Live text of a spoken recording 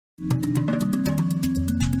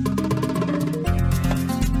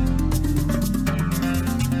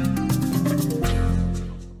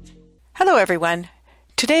Hello, everyone.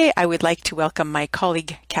 Today, I would like to welcome my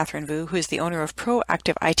colleague, Catherine Vu, who is the owner of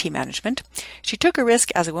Proactive IT Management. She took a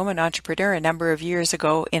risk as a woman entrepreneur a number of years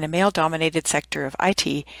ago in a male-dominated sector of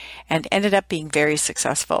IT and ended up being very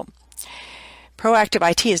successful. Proactive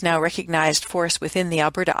IT is now a recognized force within the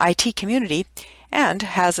Alberta IT community and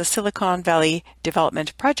has a Silicon Valley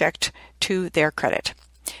development project to their credit.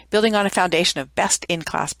 Building on a foundation of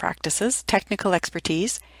best-in-class practices, technical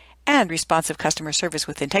expertise, and responsive customer service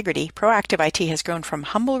with integrity, Proactive IT has grown from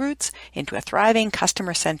humble roots into a thriving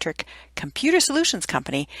customer-centric computer solutions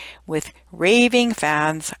company with raving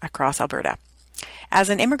fans across Alberta. As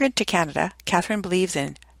an immigrant to Canada, Catherine believes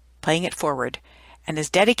in playing it forward and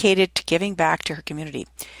is dedicated to giving back to her community.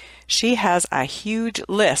 She has a huge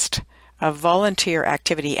list of volunteer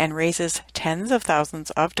activity and raises tens of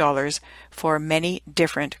thousands of dollars for many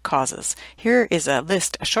different causes. Here is a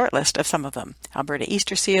short list of some of them: Alberta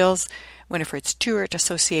Easter Seals, Winifred Stewart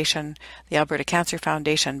Association, the Alberta Cancer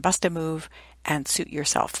Foundation, Bust a Move, and Suit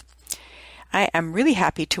Yourself. I am really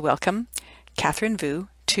happy to welcome Catherine Vu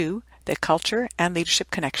to the Culture and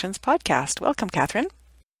Leadership Connections podcast. Welcome, Catherine.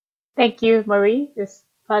 Thank you, Marie. It's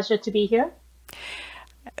a pleasure to be here.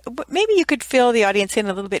 Maybe you could fill the audience in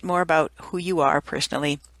a little bit more about who you are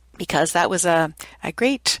personally, because that was a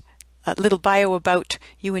great little bio about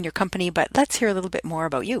you and your company, but let's hear a little bit more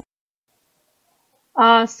about you.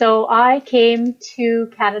 So I came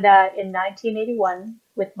to Canada in 1981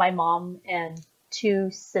 with my mom and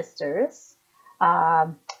two sisters.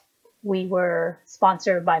 We were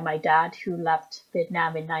sponsored by my dad, who left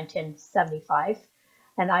Vietnam in 1975.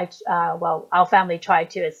 And our family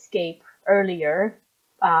tried to escape earlier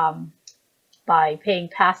by paying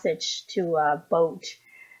passage to a boat,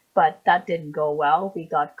 but that didn't go well. We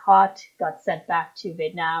got caught, got sent back to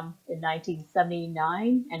Vietnam in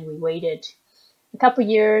 1979, and we waited a couple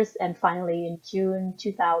years, and finally in June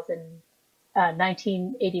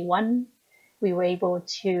 1981, we were able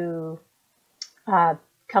to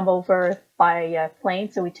come over by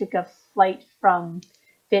plane. So we took a flight from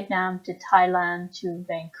Vietnam to Thailand to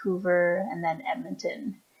Vancouver and then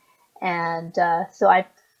Edmonton. And so I've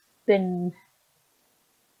been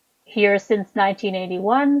here since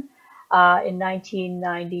 1981. In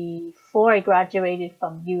 1994, I graduated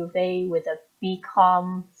from U of A with a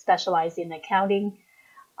BCom specialized in accounting.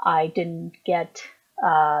 I didn't get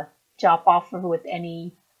a job offer with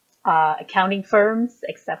any accounting firms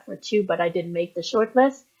except for two, but I didn't make the short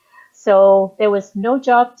list. So there was no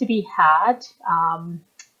job to be had.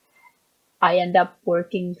 I ended up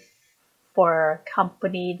working for a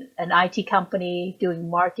company, an IT company, doing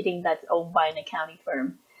marketing that's owned by an accounting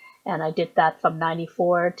firm. And I did that from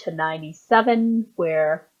 94 to 97,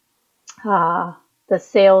 where a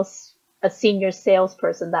senior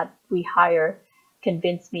salesperson that we hired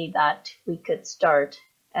convinced me that we could start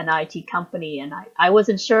an IT company. And I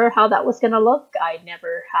wasn't sure how that was going to look. I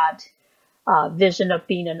never had a vision of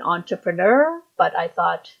being an entrepreneur, but I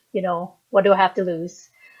thought, what do I have to lose?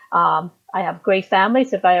 I have great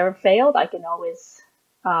families. If I ever failed, I can always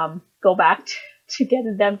go back to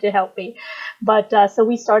getting them to help me. But so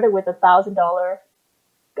we started with $1,000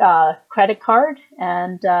 credit card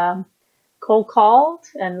and cold called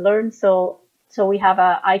and learned. So we have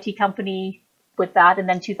a IT company with that. And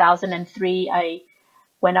then 2003, I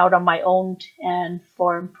went out on my own and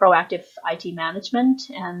formed Proactive IT Management.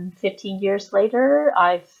 And 15 years later,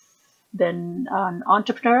 I've been an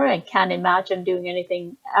entrepreneur and can't imagine doing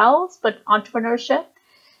anything else but entrepreneurship.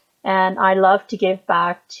 And I love to give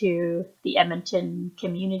back to the Edmonton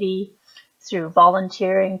community through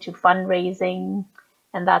volunteering to fundraising.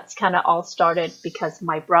 And that's kind of all started because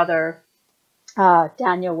my brother,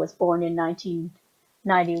 Daniel, was born in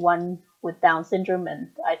 1991 with Down syndrome.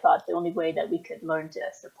 And I thought the only way that we could learn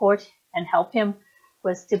to support and help him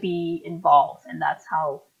was to be involved. And that's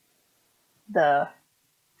how the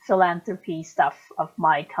philanthropy stuff of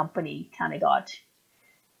my company kind of got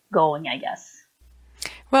going, I guess.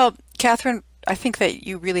 Well, Catherine, I think that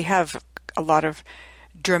you really have a lot of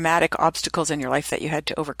dramatic obstacles in your life that you had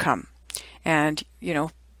to overcome. And,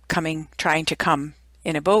 trying to come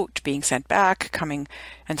in a boat, being sent back, coming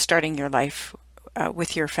and starting your life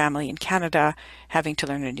with your family in Canada, having to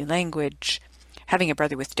learn a new language, having a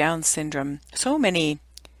brother with Down syndrome, so many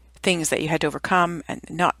things that you had to overcome, and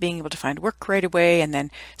not being able to find work right away, and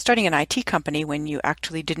then starting an IT company when you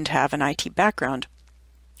actually didn't have an IT background.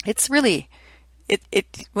 It's really,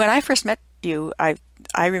 when I first met you, I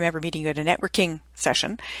remember meeting you at a networking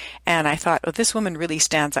session, and I thought, oh, this woman really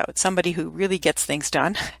stands out, somebody who really gets things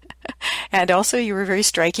done. And also you were very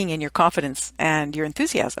striking in your confidence and your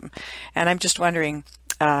enthusiasm. And I'm just wondering,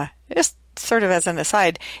 just sort of as an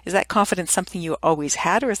aside, is that confidence something you always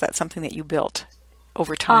had, or is that something that you built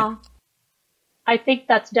over time? Uh, I think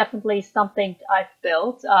that's definitely something I've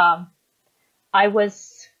built. I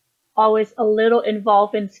was always a little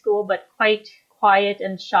involved in school, but quite quiet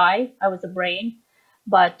and shy. I was a brain.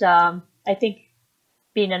 But I think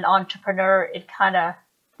being an entrepreneur, it kind of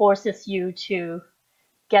forces you to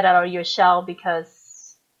get out of your shell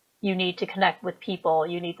because you need to connect with people,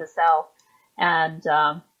 you need to sell. And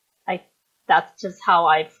I that's just how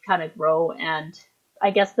I've kind of grow. And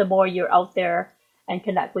I guess the more you're out there and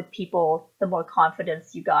connect with people, the more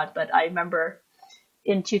confidence you got. But I remember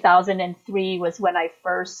in 2003 was when I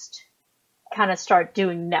first kind of start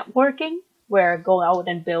doing networking, where go out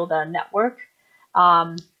and build a network.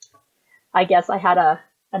 Um, I guess I had a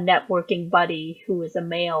networking buddy who was a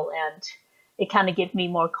male, and it kind of gave me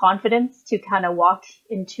more confidence to kind of walk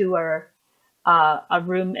into a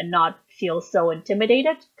room and not feel so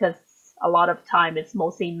intimidated, because a lot of time it's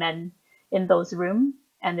mostly men in those rooms,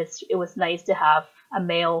 and it was nice to have a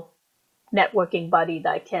male networking buddy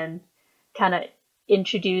that can kind of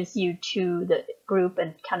introduce you to the group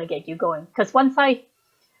and kind of get you going. Because once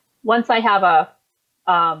I have a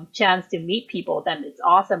chance to meet people, then it's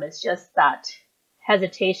awesome. It's just that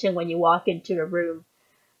hesitation when you walk into a room,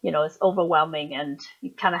 it's overwhelming, and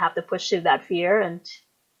you kind of have to push through that fear and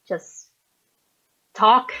just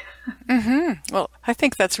talk. Well, I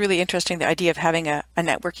think that's really interesting, the idea of having a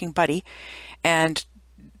networking buddy, and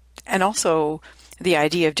also the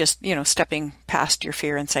idea of just, stepping past your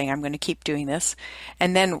fear and saying, I'm going to keep doing this.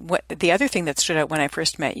 And then the other thing that stood out when I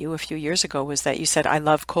first met you a few years ago was that you said, I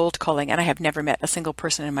love cold calling. And I have never met a single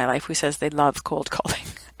person in my life who says they love cold calling.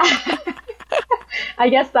 I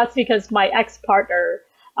guess that's because my ex-partner,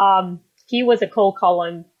 he was a cold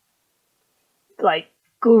calling like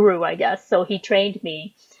guru, I guess. So he trained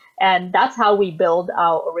me. And that's how we built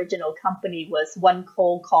our original company, was one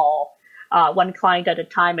cold call, one client at a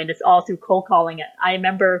time, and it's all through cold calling. I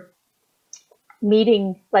remember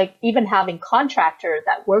meeting, like even having contractor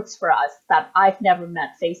that works for us that I've never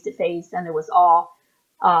met face to face, and it was all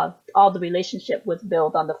the relationship was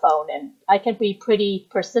built on the phone. And I can be pretty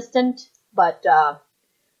persistent, but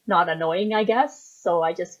not annoying, I guess. So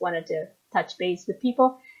I just wanted to touch base with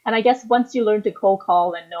people. And I guess once you learn to cold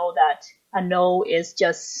call and know that a no is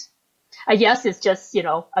just a yes, is just,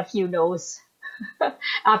 a few no's.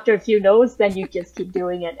 After a few no's, then you just keep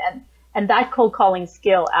doing it. And that cold calling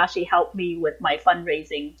skill actually helped me with my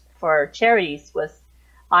fundraising for charities. Was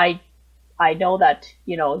I know that,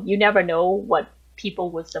 you never know what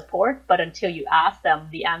people would support, but until you ask them,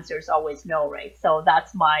 the answer is always no, right? So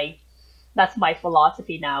that's my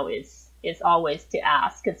philosophy now, is always to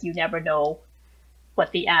ask, because you never know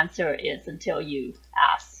what the answer is until you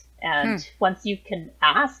ask. And once you can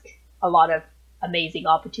ask, a lot of amazing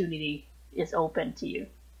opportunity is open to you.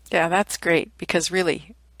 Yeah, that's great, because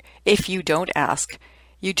really, if you don't ask,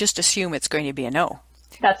 you just assume it's going to be a no.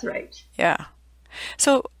 That's right. Yeah.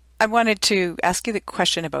 So I wanted to ask you the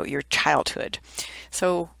question about your childhood.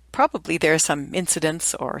 So probably there are some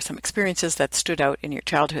incidents or some experiences that stood out in your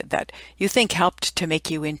childhood that you think helped to make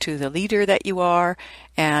you into the leader that you are,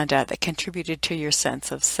 and that contributed to your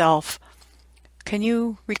sense of self. Can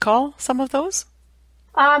you recall some of those?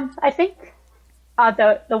 I think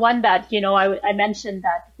the one that, I mentioned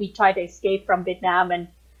that we tried to escape from Vietnam, and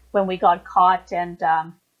when we got caught, and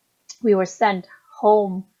we were sent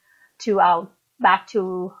home back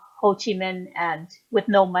to Ho Chi Minh, and with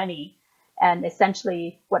no money. And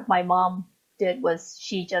essentially what my mom did was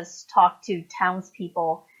she just talked to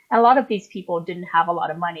townspeople. And a lot of these people didn't have a lot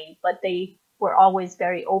of money, but they were always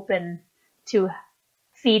very open to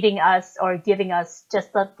feeding us or giving us just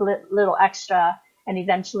a little extra. And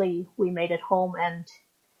eventually we made it home. And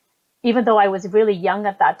even though I was really young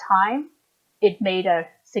at that time, it made a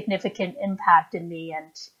significant impact in me.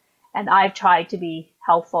 And I've tried to be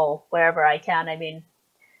helpful wherever I can. I mean,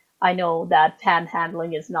 I know that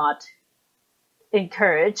panhandling is not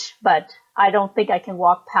encouraged, but I don't think I can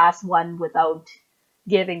walk past one without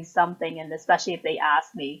giving something. And especially if they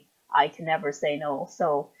ask me, I can never say no.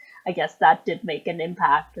 So I guess that did make an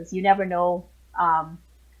impact, because you never know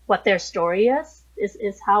what their story is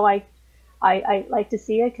how I like to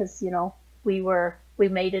see it. Because, we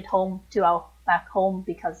made it home to our back home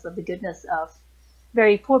because of the goodness of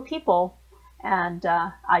very poor people. And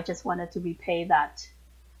I just wanted to repay that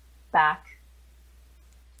back.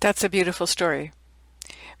 That's a beautiful story.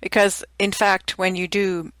 Because, in fact, when you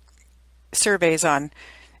do surveys on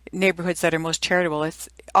neighborhoods that are most charitable, it's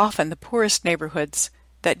often the poorest neighborhoods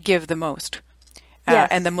that give the most, Yes.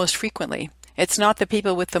 and the most frequently. It's not the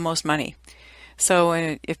people with the most money. So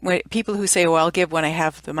when people who say, well, I'll give when I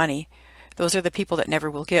have the money, those are the people that never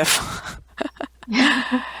will give.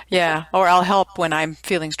 Yeah, or I'll help when I'm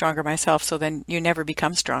feeling stronger myself, so then you never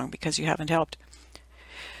become strong because you haven't helped.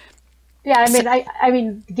 Yeah, I So, mean, I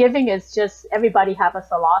mean, giving is just everybody have a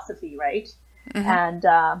philosophy, right? mhm.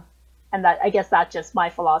 And that I guess that's just my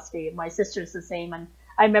philosophy. My sister's the same, and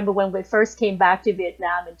I remember when we first came back to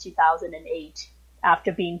Vietnam in 2008,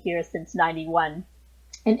 after being here since 91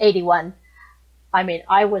 in 81. I mean,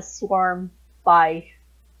 I was swarmed by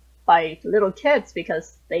little kids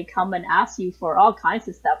because they come and ask you for all kinds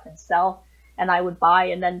of stuff and sell, and I would buy,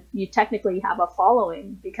 and then you technically have a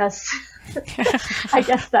following because I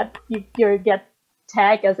guess that you get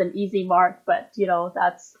tagged as an easy mark, but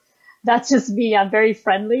that's just me. I'm very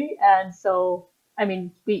friendly, and so I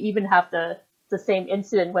mean, we even have the same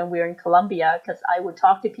incident when we were in Colombia because I would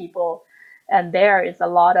talk to people, and there is a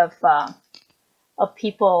lot of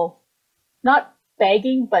people not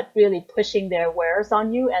begging, but really pushing their wares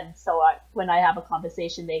on you. And so when I have a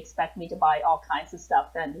conversation, they expect me to buy all kinds of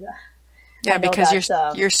stuff. And Yeah, I know because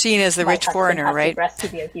that you're seen as the my rich husband foreigner, has to right? rescue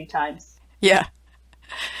me a few times. Yeah.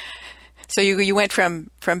 So you went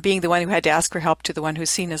from being the one who had to ask for help to the one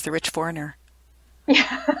who's seen as the rich foreigner.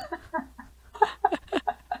 Yeah,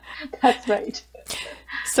 that's right.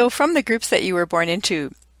 So from the groups that you were born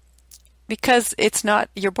into, because it's not,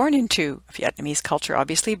 you're born into Vietnamese culture,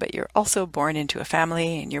 obviously, but you're also born into a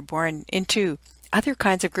family and you're born into other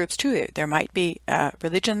kinds of groups too. There might be a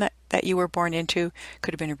religion that you were born into,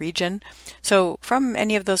 could have been a region. So from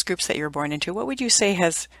any of those groups that you were born into, what would you say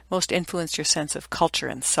has most influenced your sense of culture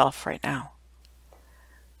and self right now?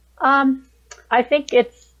 Um, I think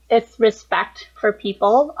it's respect for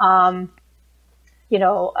people.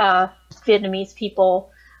 Vietnamese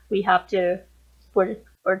people, we have to, we're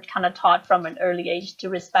kind of taught from an early age to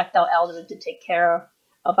respect our elders, to take care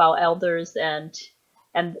of our elders, and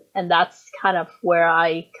that's kind of where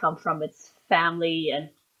I come from. It's family and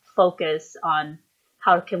focus on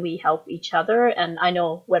how can we help each other. And I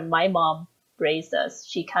know when my mom raised us,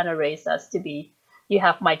 she kind of raised us to be, you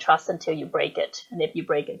have my trust until you break it, and if you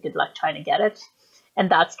break it, good luck trying to get it. And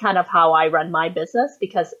that's kind of how I run my business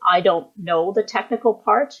because I don't know the technical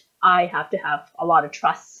part. I have to have a lot of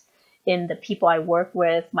trust in the people I work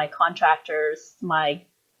with, my contractors, my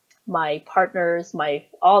partners, my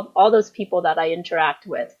all those people that I interact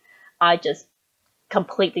with. I just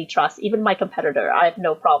completely trust. Even my competitor, I have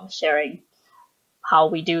no problem sharing how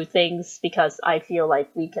we do things because I feel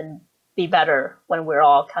like we can be better when we're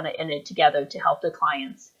all kind of in it together to help the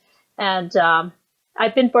clients. And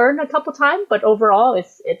I've been burned a couple times, but overall,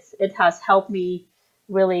 it has helped me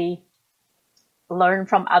really learn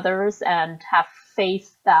from others and have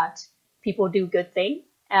faith that people do good things,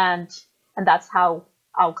 and that's how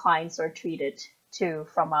our clients are treated too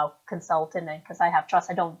from our consultant. And because I have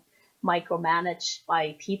trust, I don't micromanage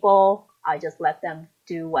my people. I just let them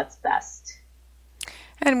do what's best.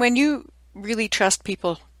 And when you really trust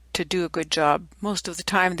people to do a good job, most of the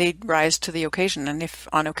time they rise to the occasion. And if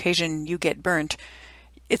on occasion you get burnt,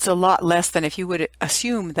 it's a lot less than if you would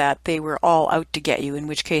assume that they were all out to get you, in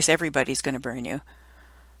which case everybody's going to burn you.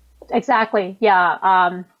 Exactly. Yeah.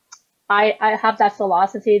 I have that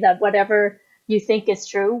philosophy that whatever you think is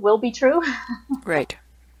true will be true. Right.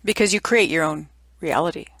 Because you create your own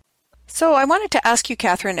reality. So I wanted to ask you,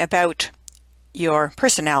 Catherine, about your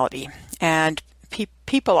personality. And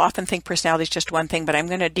people often think personality is just one thing, but I'm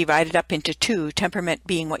going to divide it up into two, temperament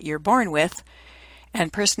being what you're born with,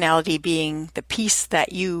 and personality being the piece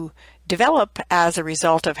that you develop as a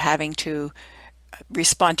result of having to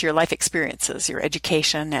respond to your life experiences, your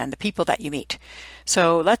education, and the people that you meet.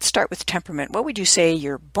 So let's start with temperament. What would you say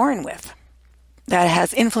you're born with that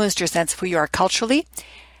has influenced your sense of who you are culturally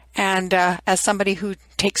and as somebody who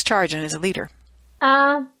takes charge and is a leader?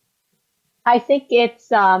 Uh, I think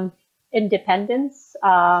it's independence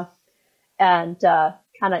and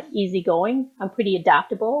kind of easygoing. I'm pretty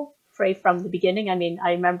adaptable right from the beginning. I mean,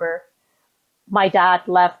 I remember my dad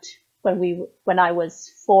left when I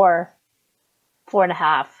was four and a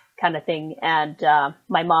half kind of thing, and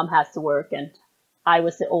my mom has to work, and I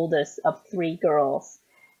was the oldest of three girls,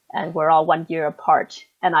 and we're all 1 year apart,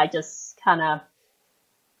 and I just kind of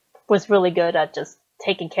was really good at just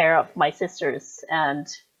taking care of my sisters, and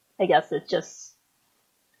I guess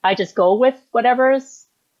I just go with whatever's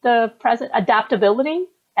the present adaptability,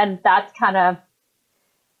 and that kind of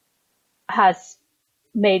has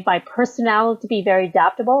made my personality to be very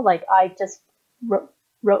adaptable. Like I just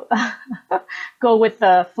go with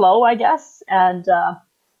the flow, I guess, and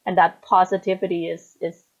that positivity is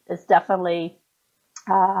definitely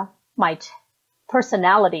my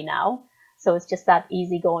personality now. So it's just that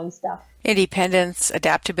easygoing stuff. Independence,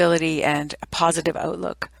 adaptability, and a positive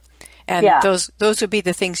outlook. And Yeah. those would be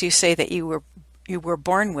the things you say that you were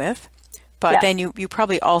born with, but Yeah. then you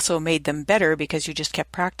probably also made them better because you just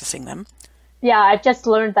kept practicing them. Yeah, I've just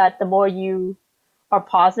learned that the more you are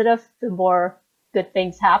positive, the more good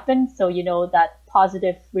things happen. So, that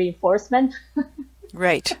positive reinforcement.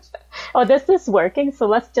 Right. Oh, this is working, so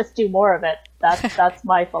let's just do more of it. That's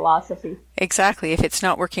my philosophy. Exactly. If it's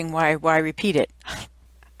not working, why repeat it?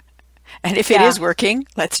 And if it Yeah. is working,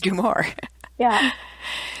 let's do more. Yeah.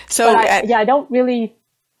 So, But I don't really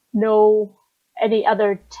know any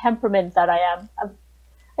other temperament that I am.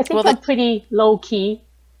 I think I'm pretty low key.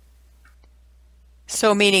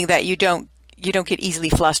 so meaning that you don't get easily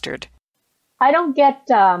flustered. I don't get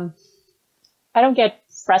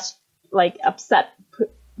upset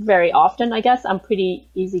very often. I guess I'm pretty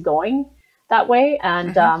easygoing that way,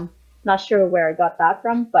 and not sure where I got that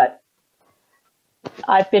from, but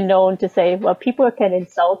I've been known to say, well, people can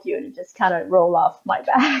insult you and just kind of roll off my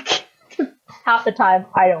back. Half the time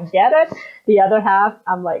I don't get it. The other half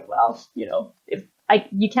I'm like, well, if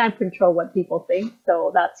you can't control what people think,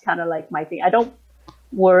 so that's kind of like my thing. I don't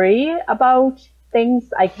worry about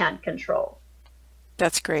things I can't control.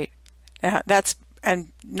 That's great.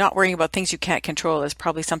 And not worrying about things you can't control is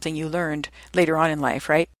probably something you learned later on in life,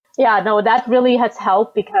 right? Yeah, no, that really has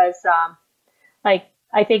helped because,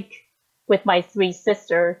 I think with my three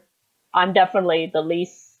sisters, I'm definitely the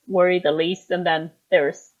least worried, and then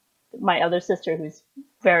there's my other sister who's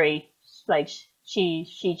very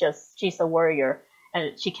she's a worrier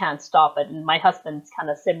and she can't stop it, and my husband's kind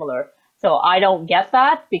of similar. So I don't get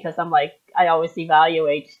that because I'm like, I always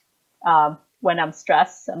evaluate when I'm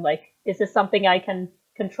stressed. I'm like, is this something I can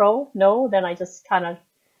control? No, then I just kind of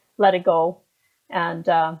let it go. And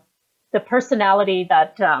the personality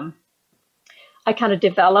that I kind of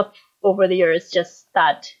developed over the years, just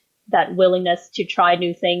that willingness to try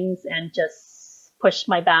new things and just push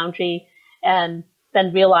my boundary, and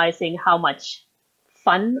then realizing how much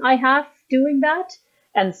fun I have doing that.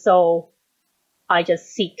 And so I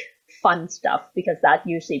just seek fun stuff because that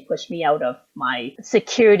usually pushed me out of my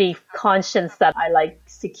security conscience that I like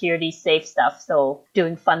security safe stuff. So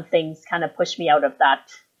doing fun things kind of pushed me out of that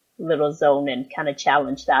little zone and kind of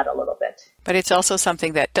challenge that a little bit. But it's also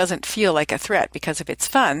something that doesn't feel like a threat, because if it's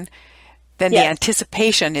fun, then Yes. the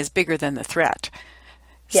anticipation is bigger than the threat.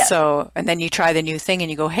 Yes. So, and then you try the new thing and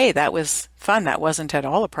you go, hey, that was fun. That wasn't at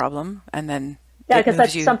all a problem. And then Yeah,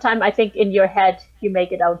 because sometimes I think in your head you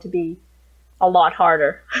make it out to be a lot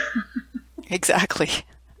harder. Exactly.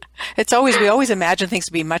 We always imagine things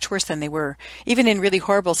to be much worse than they were. Even in really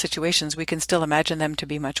horrible situations, we can still imagine them to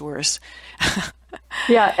be much worse.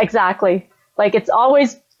 Yeah, exactly. Like, it's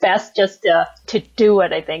always best just to do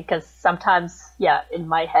it, I think, because sometimes, in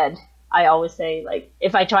my head, I always say, like,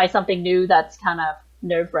 if I try something new that's kind of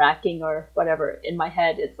nerve-wracking or whatever, in my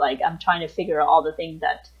head, it's like I'm trying to figure out all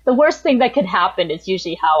the worst thing that could happen is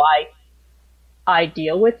usually how I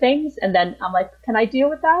deal with things. And then I'm like, can I deal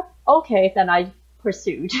with that? Okay, then I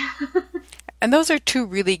pursued. And those are two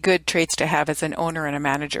really good traits to have as an owner and a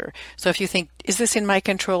manager. So if you think, is this in my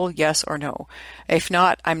control? Yes or no. If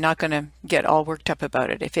not, I'm not going to get all worked up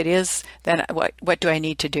about it. If it is, then what do I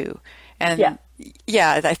need to do? And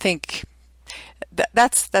I think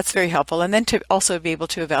that's very helpful. And then to also be able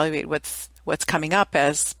to evaluate what's coming up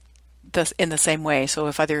in the same way. So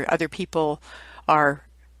if other people are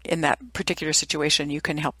in that particular situation, you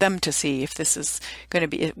can help them to see if this is going to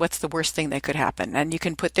be, what's the worst thing that could happen. And you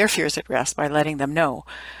can put their fears at rest by letting them know.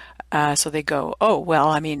 So they go, oh, well,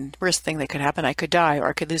 I mean, worst thing that could happen, I could die, or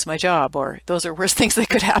I could lose my job, or those are worst things that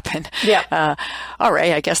could happen. Yeah. All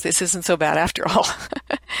right, I guess this isn't so bad after all.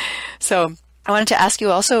 So I wanted to ask you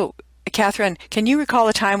also, Catherine, can you recall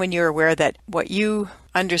a time when you were aware that what you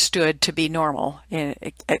understood to be normal,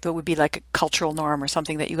 it would be like a cultural norm or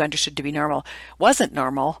something that you understood to be normal, wasn't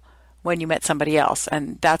normal when you met somebody else?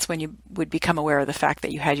 And that's when you would become aware of the fact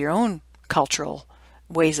that you had your own cultural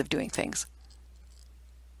ways of doing things.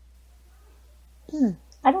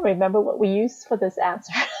 I don't remember what we used for this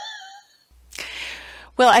answer.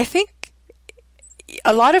 Well, I think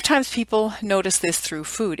a lot of times people notice this through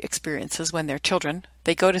food experiences when they're children.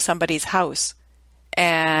 They go to somebody's house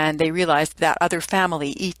and they realize that other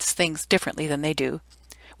family eats things differently than they do.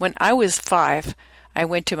 When I was 5, I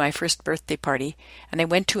went to my first birthday party, and I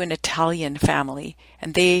went to an Italian family,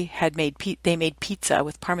 and they made pizza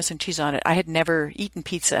with Parmesan cheese on it. I had never eaten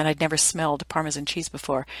pizza, and I'd never smelled Parmesan cheese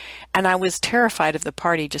before, and I was terrified of the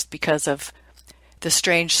party just because of the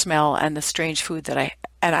strange smell and the strange food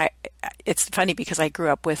it's funny because I grew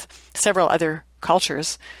up with several other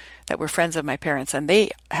cultures that were friends of my parents, and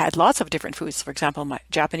they had lots of different foods. For example, my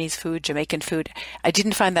Japanese food, Jamaican food. I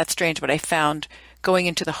didn't find that strange, but I found going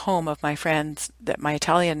into the home of my friends, my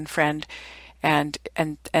Italian friend, and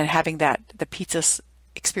having the pizza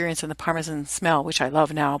experience and the Parmesan smell, which I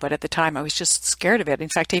love now, but at the time I was just scared of it. In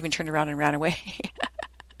fact, I even turned around and ran away.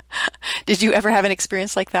 Did you ever have an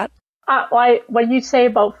experience like that? When you say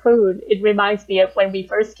about food, it reminds me of when we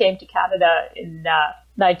first came to Canada in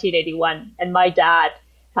 1981, and my dad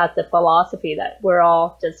has the philosophy that we're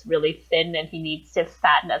all just really thin and he needs to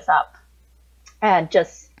fatten us up and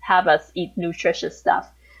just have us eat nutritious stuff.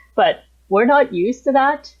 But we're not used to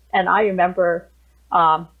that. And I remember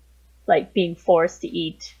like being forced to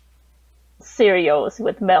eat cereals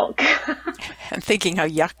with milk. I'm thinking how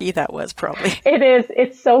yucky that was, probably. It is.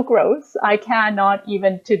 It's so gross. I cannot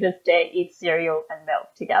even to this day eat cereal and milk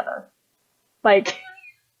together. Like,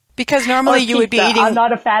 because normally you would be eating. I'm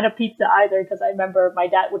not a fan of pizza either, because I remember my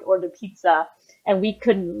dad would order pizza and we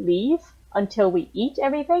couldn't leave until we eat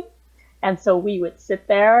everything. And so we would sit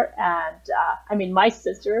there and, my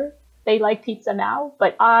sister, they like pizza now,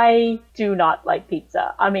 but I do not like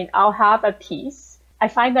pizza. I'll have a piece. I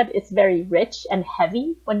find that it's very rich and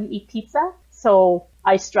heavy when you eat pizza. So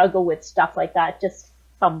I struggle with stuff like that just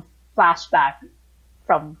from flashback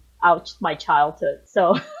from my childhood.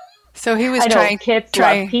 So he was kids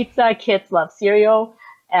love pizza, kids love cereal,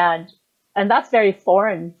 and that's very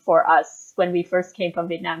foreign for us when we first came from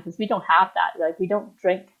Vietnam, because we don't have that. Like, we don't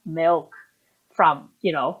drink milk from,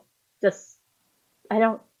 to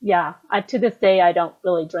this day, I don't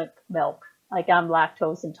really drink milk. Like, I'm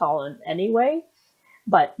lactose intolerant anyway,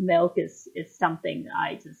 but milk is something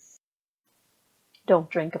I just don't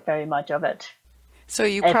drink very much of it. So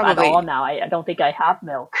you at probably all now. I don't think I have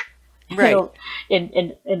milk, right?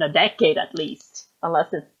 In a decade at least,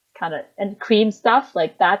 unless it's and cream stuff,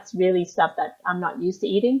 like that's really stuff that I'm not used to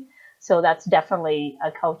eating. So that's definitely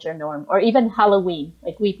a culture norm. Or even Halloween.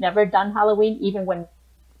 Like, we've never done Halloween, even when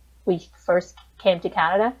we first came to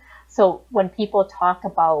Canada. So when people talk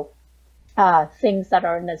about things that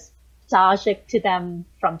are nostalgic to them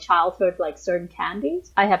from childhood, like certain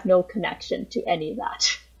candies, I have no connection to any of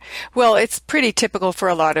that. Well, it's pretty typical for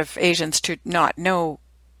a lot of Asians to not know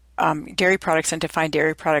dairy products and to find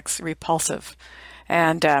dairy products repulsive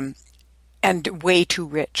and way too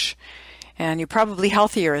rich. And you're probably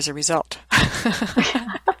healthier as a result.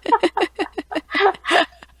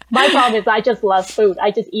 My problem is I just love food.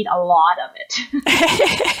 I just eat a lot of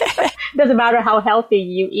it. Doesn't matter how healthy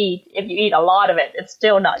you eat. If you eat a lot of it, it's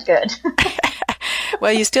still not good.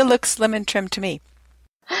 Well, you still look slim and trim to me.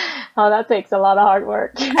 Oh, that takes a lot of hard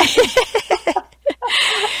work.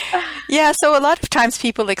 Yeah, so a lot of times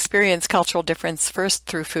people experience cultural difference first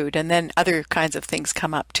through food, and then other kinds of things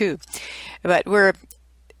come up too. But we're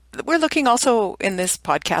looking also in this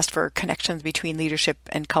podcast for connections between leadership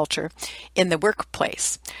and culture in the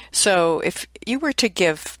workplace. So if you were to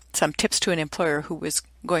give some tips to an employer who was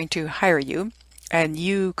going to hire you, and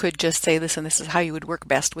you could just say, listen, this is how you would work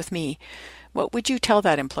best with me, what would you tell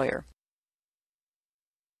that employer?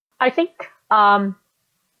 I think,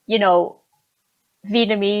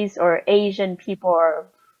 Vietnamese or Asian people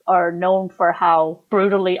are known for how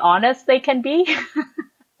brutally honest they can be.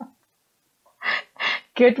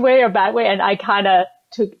 Good way or bad way. And I kind of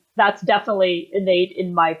that's definitely innate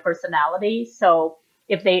in my personality. So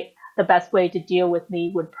the best way to deal with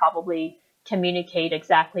me would probably communicate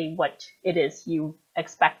exactly what it is you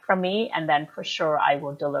expect from me. And then for sure I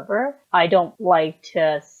will deliver. I don't like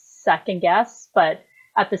to second guess, but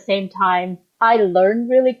at the same time, I learn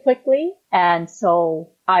really quickly. And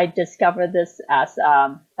so I discovered this as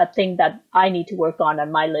a thing that I need to work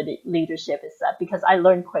on my leadership, is that because I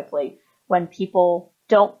learn quickly. When people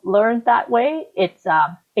don't learn that way, it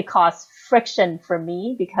causes friction for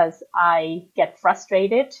me because I get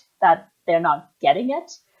frustrated that they're not getting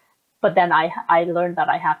it. But then I learned that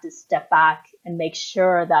I have to step back and make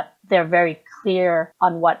sure that they're very clear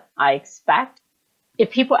on what I expect.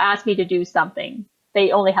 If people ask me to do something,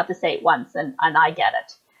 they only have to say it once and I get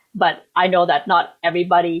it. But I know that not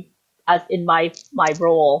everybody, as in my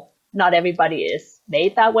role, not everybody is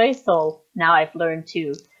made that way. So now I've learned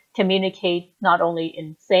to communicate not only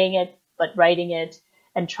in saying it, but writing it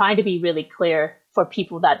and trying to be really clear for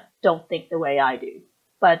people that don't think the way I do.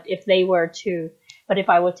 But if I were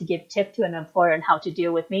to give tip to an employer on how to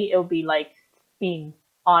deal with me, it would be like being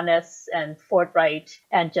honest and forthright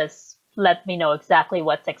and just let me know exactly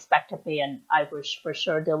what's expected of me, and I will for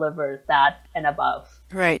sure deliver that and above.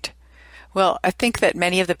 Right. Well, I think that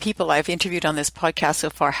many of the people I've interviewed on this podcast so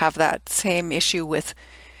far have that same issue with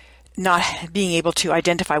not being able to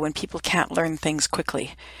identify when people can't learn things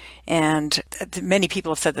quickly. And many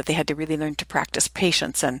people have said that they had to really learn to practice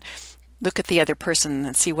patience and look at the other person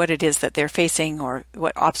and see what it is that they're facing or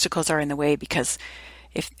what obstacles are in the way, because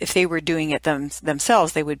if they were doing it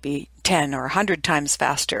themselves, they would be 10 or 100 times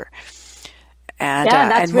faster. And, yeah,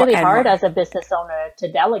 and that's really hard more. as a business owner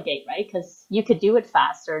to delegate, right? Because you could do it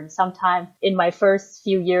faster. And sometime in my first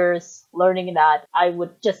few years learning that, I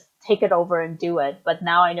would just take it over and do it. But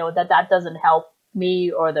now I know that that doesn't help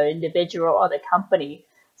me or the individual or the company.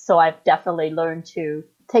 So I've definitely learned to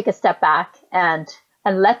take a step back and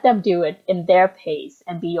let them do it in their pace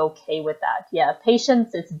and be okay with that. Yeah,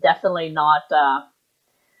 patience is definitely not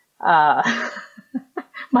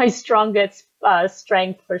my strongest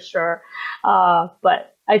strength for sure.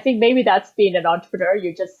 But I think maybe that's being an entrepreneur.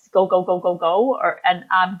 You just go, go, go, go, go, and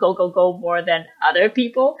I'm go, go, go more than other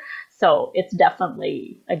people. So it's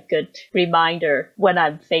definitely a good reminder when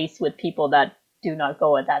I'm faced with people that do not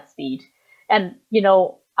go at that speed. And,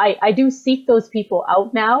 I do seek those people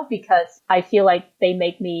out now because I feel like they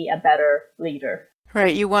make me a better leader.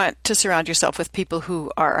 Right. You want to surround yourself with people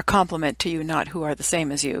who are a complement to you, not who are the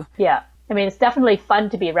same as you. Yeah. I mean, it's definitely fun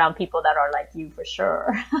to be around people that are like you for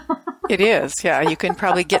sure. It is. Yeah. You can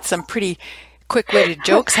probably get some pretty quick-witted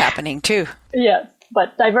jokes happening too. Yes.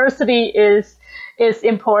 But diversity is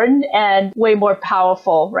important and way more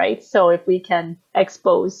powerful, right? So if we can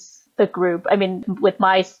expose the group, I mean, with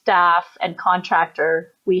my staff and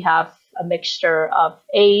contractor, we have a mixture of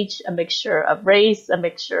age, a mixture of race, a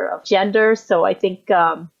mixture of gender. So I think,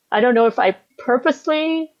 I don't know if I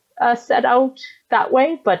purposely set out that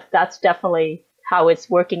way, but that's definitely how it's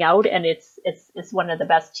working out. And it's one of the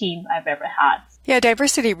best team I've ever had. Yeah,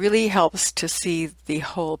 diversity really helps to see the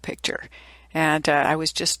whole picture. And I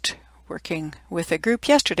was just working with a group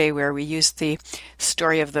yesterday where we used the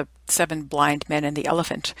story of the 7 blind men and the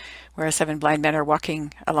elephant, where 7 blind men are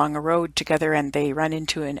walking along a road together and they run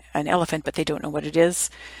into an elephant, but they don't know what it is.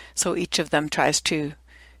 So each of them tries to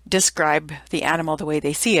describe the animal the way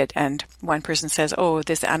they see it. And one person says, oh,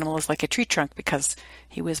 this animal is like a tree trunk because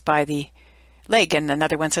he was by the leg. And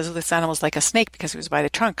another one says, oh, this animal is like a snake because he was by the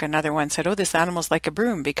trunk. Another one said, oh, this animal is like a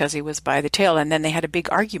broom because he was by the tail. And then they had a big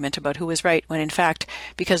argument about who was right, when in fact,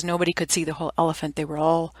 because nobody could see the whole elephant, they were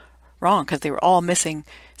all wrong because they were all missing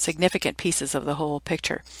significant pieces of the whole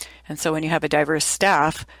picture. And so when you have a diverse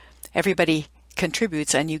staff, everybody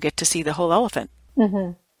contributes and you get to see the whole elephant.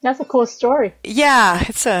 Mm-hmm. That's a cool story. Yeah,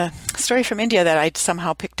 it's a story from India that I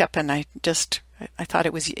somehow picked up, and I thought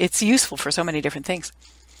it's useful for so many different things.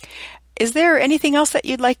 Is there anything else that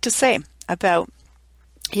you'd like to say about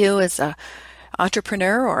you as an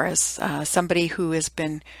entrepreneur or as somebody who has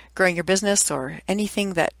been growing your business, or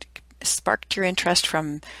anything that sparked your interest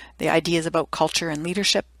from the ideas about culture and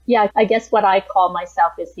leadership? Yeah, I guess what I call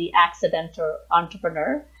myself is the accidental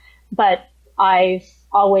entrepreneur, but I've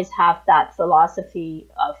always have that philosophy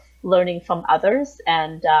of learning from others.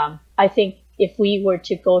 And I think if we were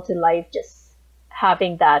to go to life just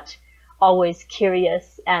having that always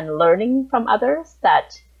curious and learning from others,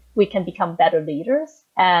 that we can become better leaders.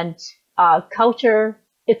 And culture,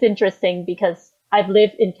 it's interesting because I've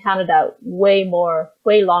lived in Canada way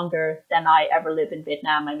longer than I ever lived in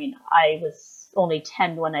Vietnam. I mean, I was only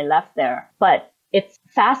 10 when I left there, but it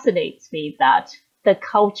fascinates me that the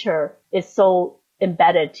culture is so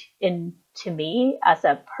embedded into me as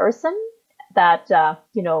a person, that,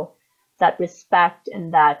 that respect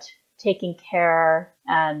and that taking care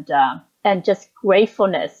and just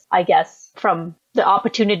gratefulness, I guess, from the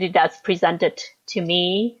opportunity that's presented to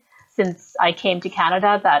me since I came to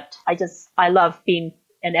Canada, that I love being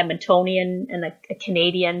an Edmontonian and a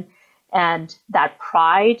Canadian. And that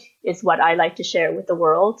pride is what I like to share with the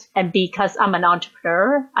world. And because I'm an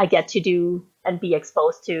entrepreneur, I get to do and be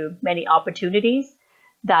exposed to many opportunities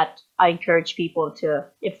that I encourage people to,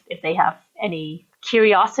 if they have any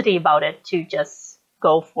curiosity about it, to just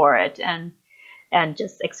go for it and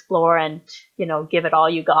just explore and, give it all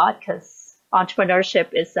you got, because entrepreneurship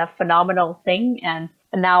is a phenomenal thing. And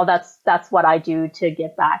now that's what I do to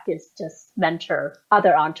give back, is just mentor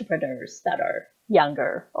other entrepreneurs that are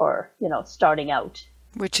younger or, starting out.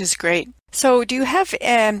 Which is great. So do you have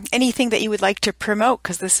anything that you would like to promote?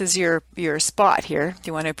 Because this is your spot here. Do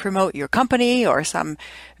you want to promote your company or some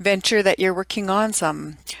venture that you're working on,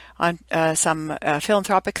 some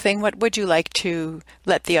philanthropic thing? What would you like to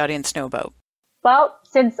let the audience know about? Well,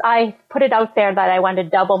 since I put it out there that I want to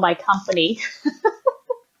double my company,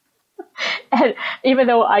 and even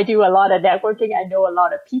though I do a lot of networking, I know a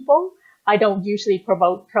lot of people, I don't usually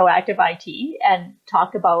promote proactive IT and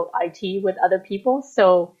talk about IT with other people.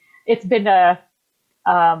 So it's been a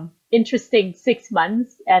interesting 6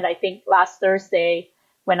 months. And I think last Thursday,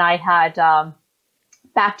 when I had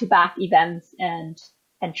back-to-back events and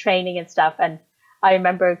training and stuff, and I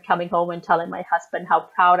remember coming home and telling my husband how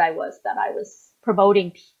proud I was that I was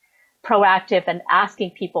promoting proactive and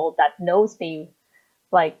asking people that knows me,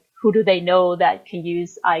 like, who do they know that can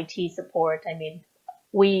use IT support? I mean,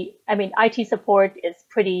 IT support is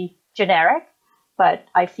pretty generic, but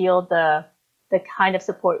I feel the kind of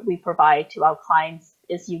support we provide to our clients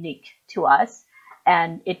is unique to us.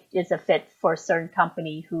 And it is a fit for a certain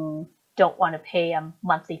company who don't want to pay a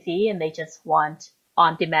monthly fee and they just want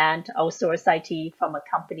on-demand outsource IT from a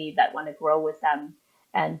company that want to grow with them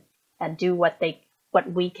and do what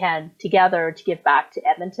we can together to give back to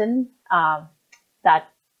Edmonton.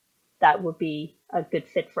 That would be a good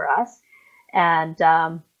fit for us. And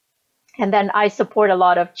then I support a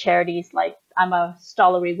lot of charities, like I'm a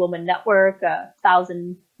Stollery Women Network,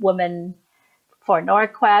 1,000 Women for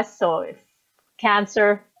Norquest. So if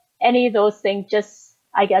cancer, any of those things, just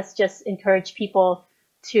encourage people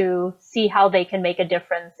to see how they can make a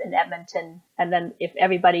difference in Edmonton. And then if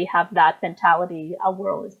everybody have that mentality, our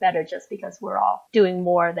world is better just because we're all doing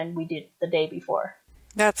more than we did the day before.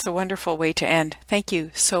 That's a wonderful way to end. Thank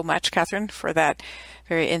you so much, Catherine, for that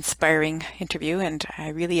very inspiring interview, and I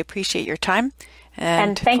really appreciate your time.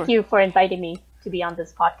 And thank you for inviting me to be on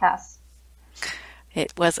this podcast.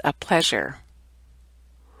 It was a pleasure.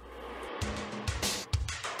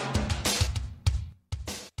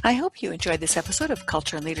 I hope you enjoyed this episode of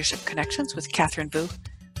Culture and Leadership Connections with Catherine Vu.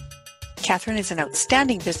 Catherine is an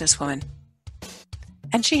outstanding businesswoman,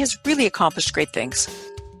 and she has really accomplished great things.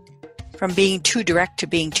 From being too direct to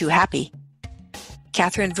being too happy,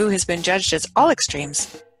 Catherine Vu has been judged as all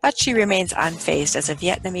extremes, but she remains unfazed as a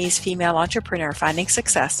Vietnamese female entrepreneur finding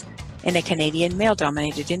success in a Canadian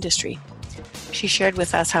male-dominated industry. She shared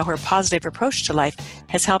with us how her positive approach to life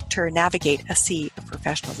has helped her navigate a sea of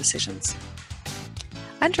professional decisions.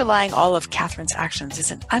 Underlying all of Catherine's actions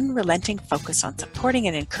is an unrelenting focus on supporting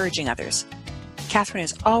and encouraging others. Catherine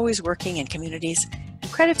is always working in communities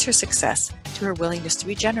and credits her success to her willingness to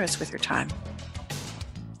be generous with her time.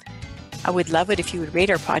 I would love it if you would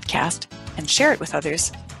rate our podcast and share it with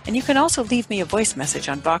others, and you can also leave me a voice message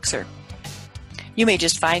on Voxer. You may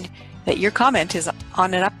just find that your comment is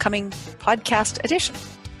on an upcoming podcast edition.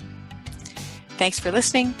 Thanks for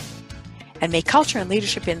listening, and may Culture and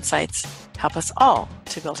Leadership Insights help us all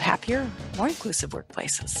to build happier, more inclusive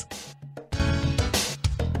workplaces.